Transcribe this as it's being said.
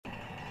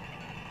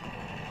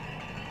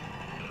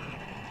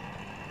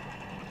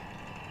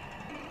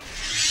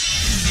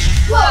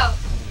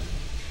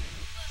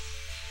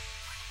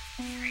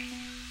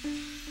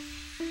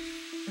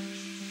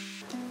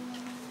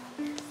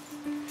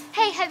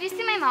Have you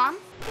seen my mom?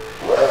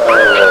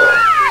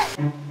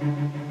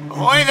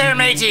 Ahoy there,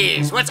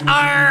 mateys! What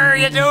are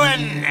you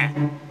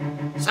doing?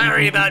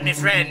 Sorry about me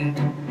friend.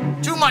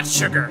 Too much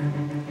sugar.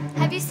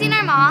 Have you seen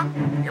our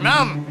mom? Your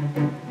mum?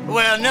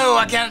 Well, no,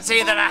 I can't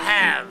say that I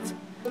have.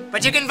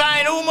 But you can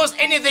find almost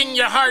anything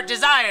your heart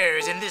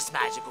desires in this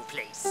magical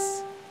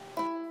place.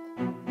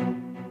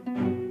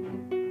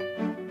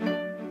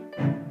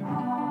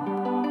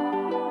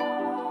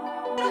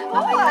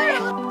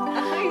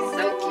 He's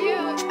so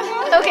cute.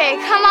 Okay,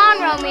 come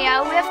on,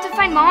 Romeo. We have to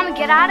find Mom and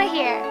get out of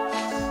here.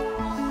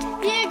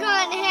 You go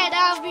ahead,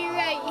 I'll be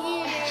right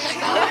here.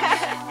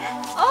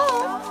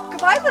 Oh,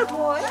 goodbye, little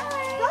boy.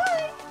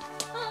 Bye.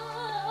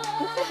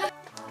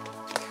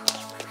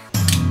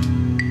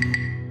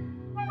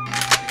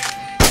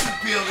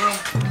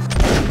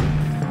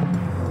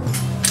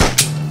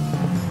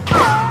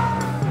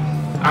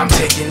 I'm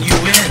taking you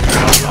in,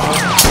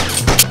 outlaw.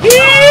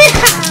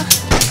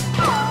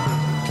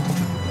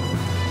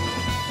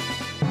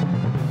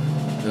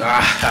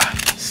 Ah,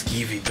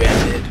 skeevy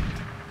bandit.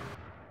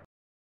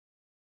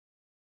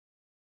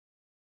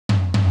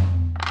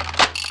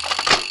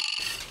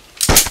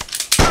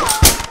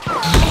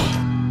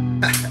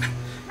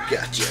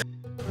 Gotcha.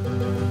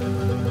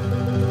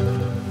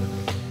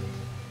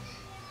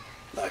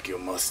 Like your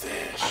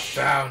mustache. I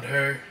found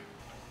her.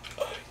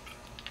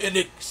 In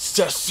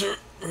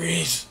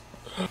accessories.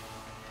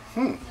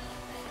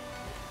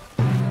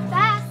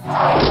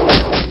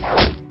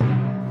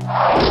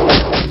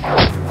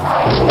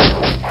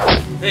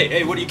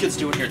 Hey, what are you kids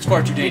doing here? It's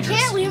far too dangerous.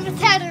 Can't leave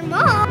without her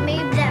mom.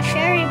 Maybe that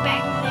fairy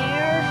back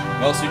there.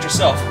 Well, suit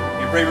yourself.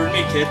 You're braver than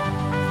me, kid.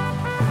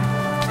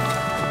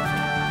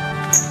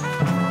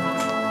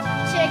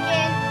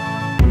 Chicken.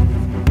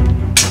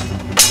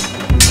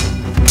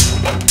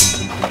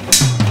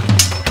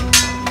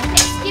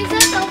 Excuse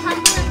us, oh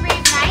humble and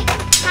brave knight.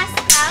 Hast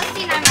thou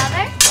seen our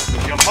mother?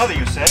 Your mother,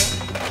 you say?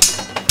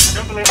 I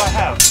don't believe I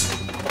have.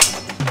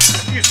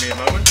 Excuse me a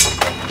moment.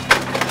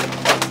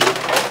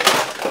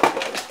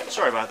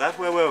 Sorry about that.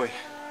 Where were we?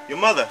 Your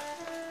mother.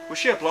 Was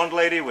she a blonde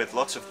lady with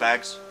lots of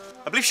bags?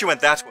 I believe she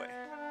went that way.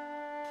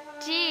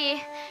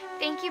 Gee,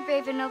 thank you,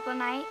 brave and noble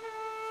knight.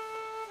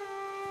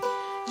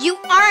 You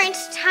aren't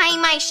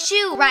tying my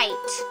shoe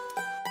right.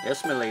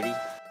 Yes, my lady.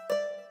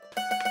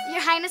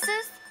 Your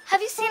highnesses,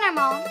 have you seen our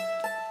mom?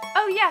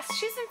 Oh yes,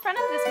 she's in front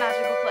of this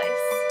magical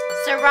place.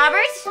 Sir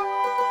Robert,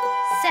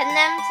 send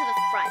them to the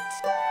front.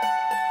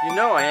 You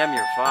know I am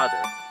your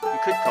father. You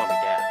could call me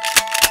Dad.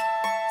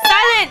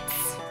 Silence!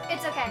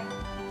 It's okay.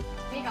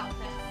 We got this.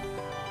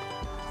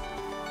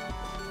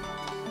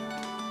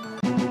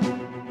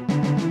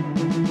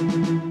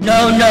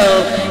 No,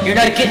 you're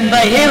not getting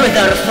by here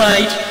without a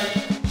fight.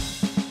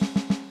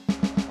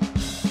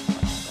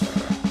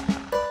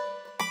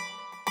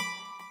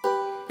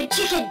 The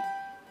chicken!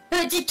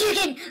 It's a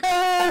chicken!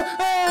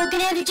 Oh,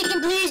 can I have the chicken,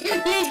 please?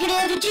 Please, can I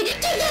have the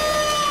chicken?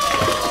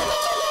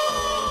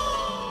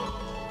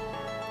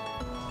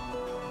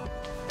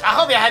 I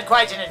hope you had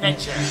quite an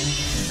adventure.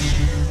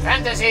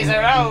 Fantasies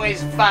are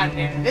always fun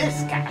in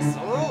this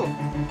castle.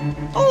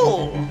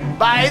 Oh,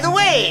 by the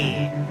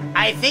way,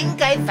 I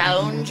think I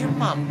found your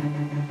mum.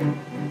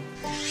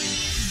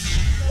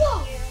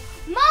 Whoa!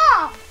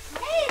 Mom!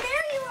 Hey,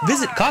 there you are!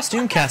 Visit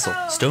Costume Castle.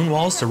 Stone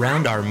walls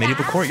surround our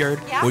medieval courtyard,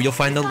 where you'll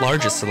find the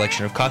largest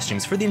selection of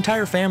costumes for the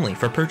entire family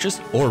for purchase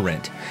or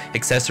rent.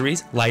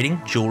 Accessories,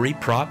 lighting, jewelry,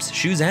 props,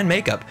 shoes, and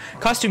makeup.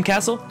 Costume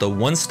Castle, the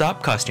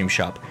one-stop costume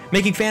shop,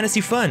 making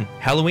fantasy fun,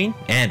 Halloween,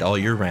 and all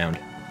year round.